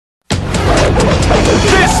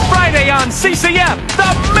CCM,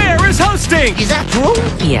 the mayor is hosting! Is that true?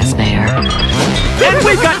 Yes, Mayor. And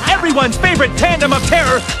we've got everyone's favorite tandem of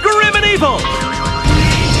terror, Grim and Evil!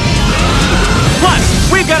 Plus,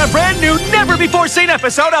 we've got a brand new, never-before-seen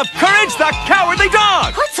episode of Courage the Cowardly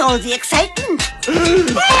Dog! What's all the excitement?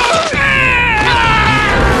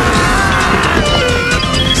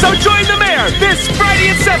 So join the mayor this Friday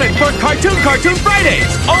at 7 for Cartoon Fridays,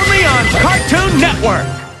 only on Cartoon Network.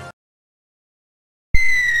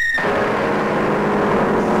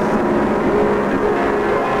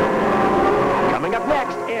 Coming up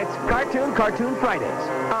next, it's Cartoon Fridays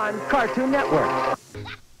on Cartoon Network.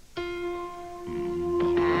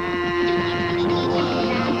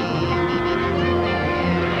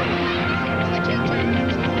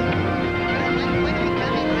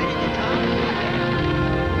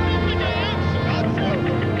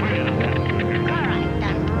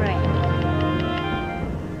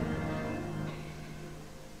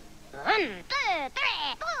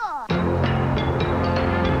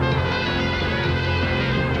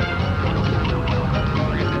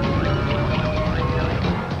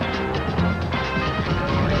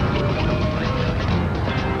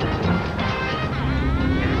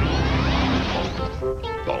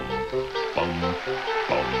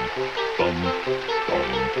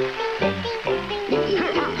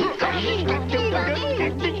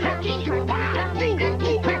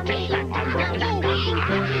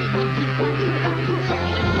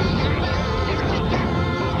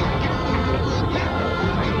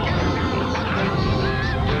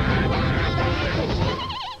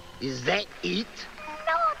 Is that it?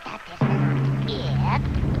 No, that isn't it.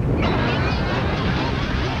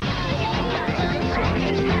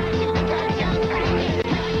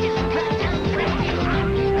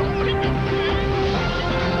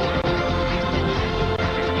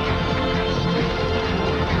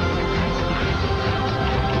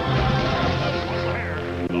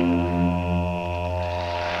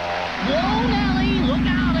 Whoa, Nelly! Look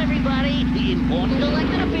out, everybody! The important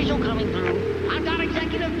elected official coming through. I've got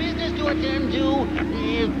executive business to attend to.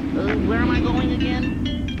 Where am I going again?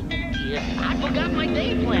 I forgot my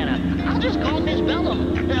day planner. I'll just call Miss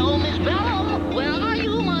Bellum. Oh, Miss Bellum! Where are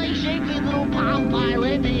you, my shapely little palm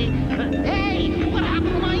pilot? Hey, what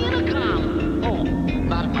happened to my intercom? Oh,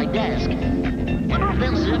 not at my desk. Wonder if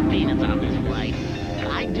they'll serve peanuts on this flight.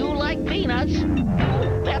 I do like peanuts.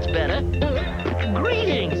 Oh, that's better.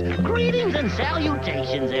 Greetings and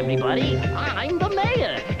salutations, everybody. I'm the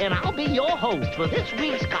mayor, and I'll be your host for this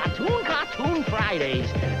week's Cartoon Fridays.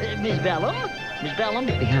 Miss Bellum? Miss Bellum?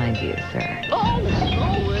 Behind you, sir. Oh,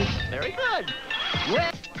 very good.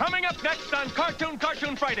 Coming up next on Cartoon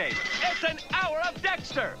Fridays, it's an hour of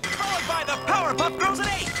Dexter, followed by the Powerpuff Girls at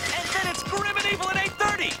 8, and then it's Grim and Evil at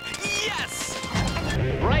 8:30. Yes!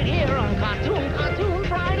 Right here on Cartoon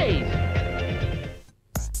Fridays.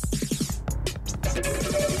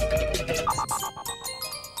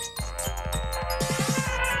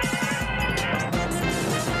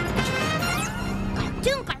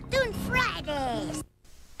 Cartoon Fridays.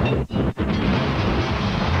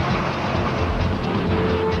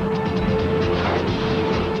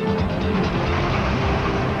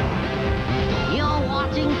 You're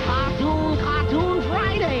watching Cartoon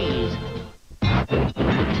Fridays.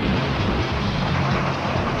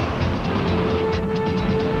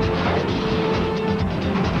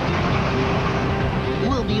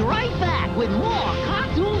 We'll be right back with more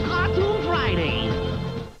Cartoon Fridays.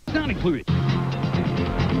 It's not included.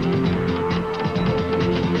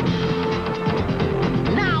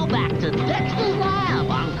 Now back to Dexter's Lab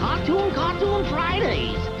on Cartoon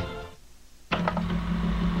Fridays.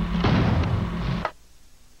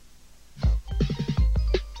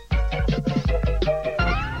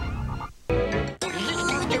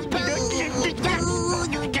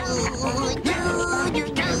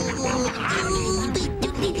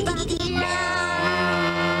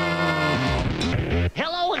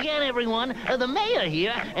 Hello again, everyone. The mayor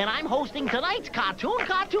here, and I'm hosting tonight's Cartoon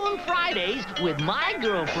Fridays with my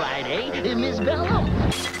girl Friday, Miss Bellum.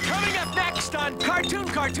 Coming up next on Cartoon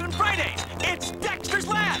Fridays, it's Dexter's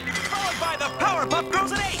Lab, followed by the Powerpuff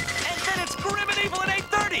Girls at 8, and then it's Grim and Evil at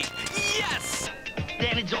 8:30. Yes!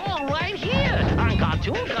 Then it's all right here on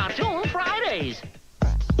Cartoon Fridays.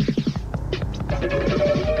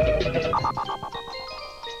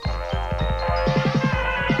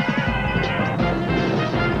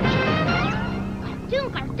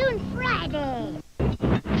 Cartoon Fridays.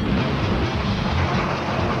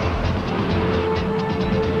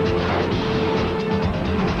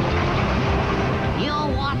 You're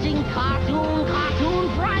watching Cartoon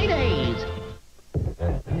Fridays.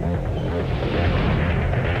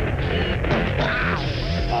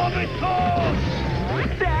 On the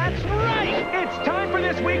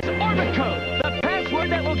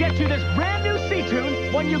get you this brand new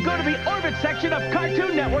C-Tune when you go to the Orbit section of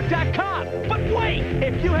CartoonNetwork.com. But wait!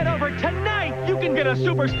 If you head over tonight, you can get a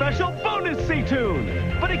super special bonus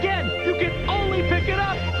C-Tune. But again, you can only pick it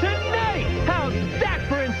up tonight. How's that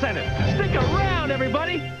for incentive? Stick around,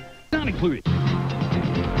 everybody. Not included.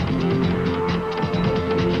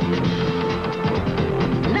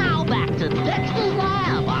 Now back to Dexter's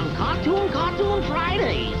Lab on Cartoon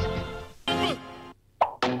Fridays.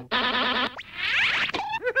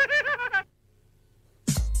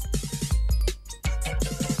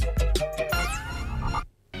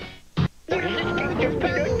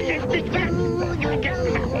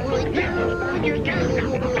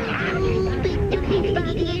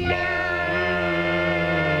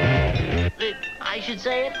 I should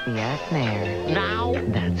say it? Yes, Mayor. Now?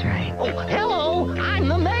 That's right. Oh, hello! I'm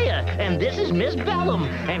the mayor, and this is Miss Bellum,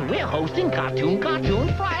 and we're hosting Cartoon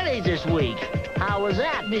Fridays this week. How was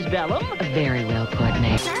that, Miss Bellum? Very well put,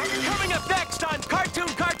 Mayor. Coming up next on Cartoon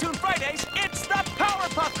Fridays, it's the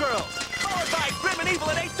Powerpuff Girls, followed by Grim and Evil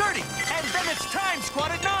at 8:30, and then it's Time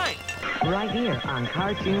Squad at 9. Right here on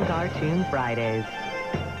Cartoon Fridays.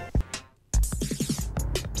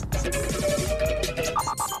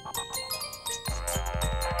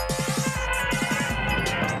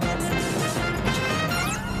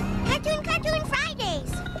 Cartoon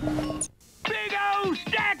Fridays. Big old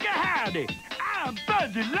stack of howdy. I'm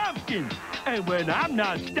Buzzy Lumpkin. And when I'm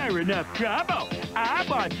not stirring up trouble, I'm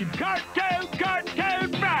watching Cartoon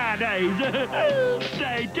Fridays.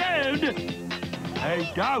 Stay tuned.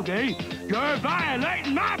 Hey, doggy, you're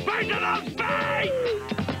violating my personal space!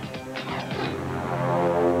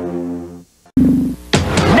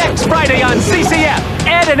 Next Friday on CCF,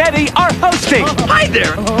 Ed and Eddie are hosting. Hi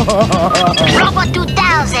there. Robot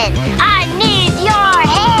 2000, I need your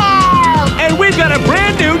help. And we've got a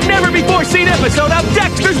brand new, never-before-seen episode of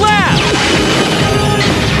Dexter's Lab.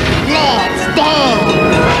 Let's dance.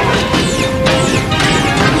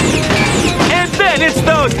 And then it's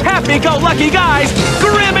those happy-go-lucky guys,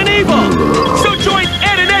 Grim and Evil. So join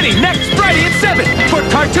Ed and Eddie next Friday at 7 for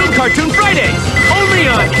Cartoon Fridays, only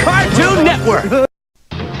on Cartoon Network.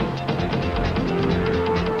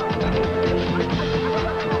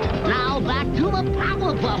 Now back to the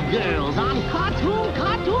Powerpuff Girls on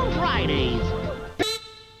Cartoon Fridays.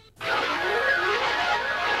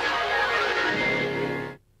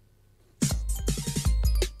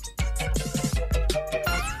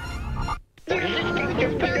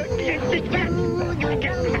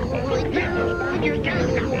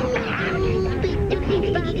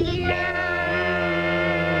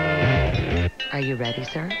 Are you ready,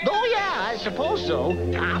 sir? Oh, yeah, I suppose so.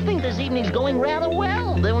 I think this evening's going rather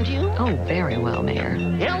well, don't you? Oh, very well, Mayor.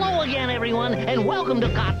 Hello again, everyone, and welcome to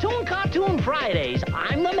Cartoon Fridays.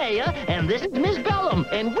 I'm the mayor, and this is Miss Bellum,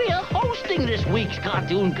 and we're hosting this week's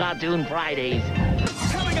Cartoon Fridays.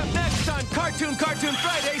 Coming up next on Cartoon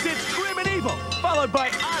Fridays, it's Grim and Evil, followed by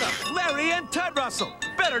Otto, Larry, and Ted Russell,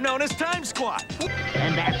 better known as Time Squad.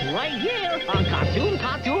 And that's right here on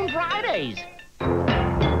Cartoon Fridays.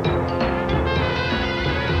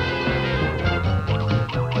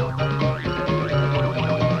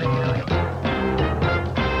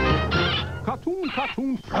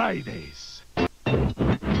 Cartoon Fridays.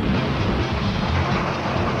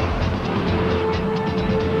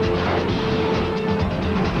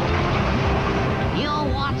 You're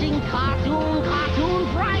watching Cartoon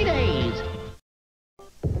Fridays.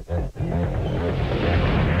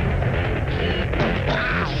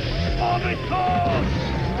 Orbit course!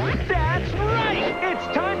 That's right! It's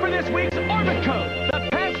time for this week's Orbit Code, the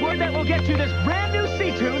password that will get you this brand new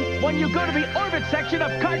C-Tune when you go to the Orbit section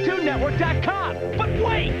of CartoonNetwork.com. But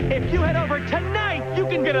wait! If you head over tonight, you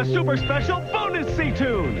can get a super special bonus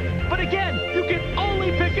C-Tune. But again, you can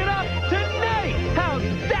only pick it up tonight. How's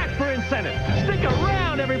that for incentive? Stick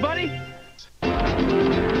around, everybody.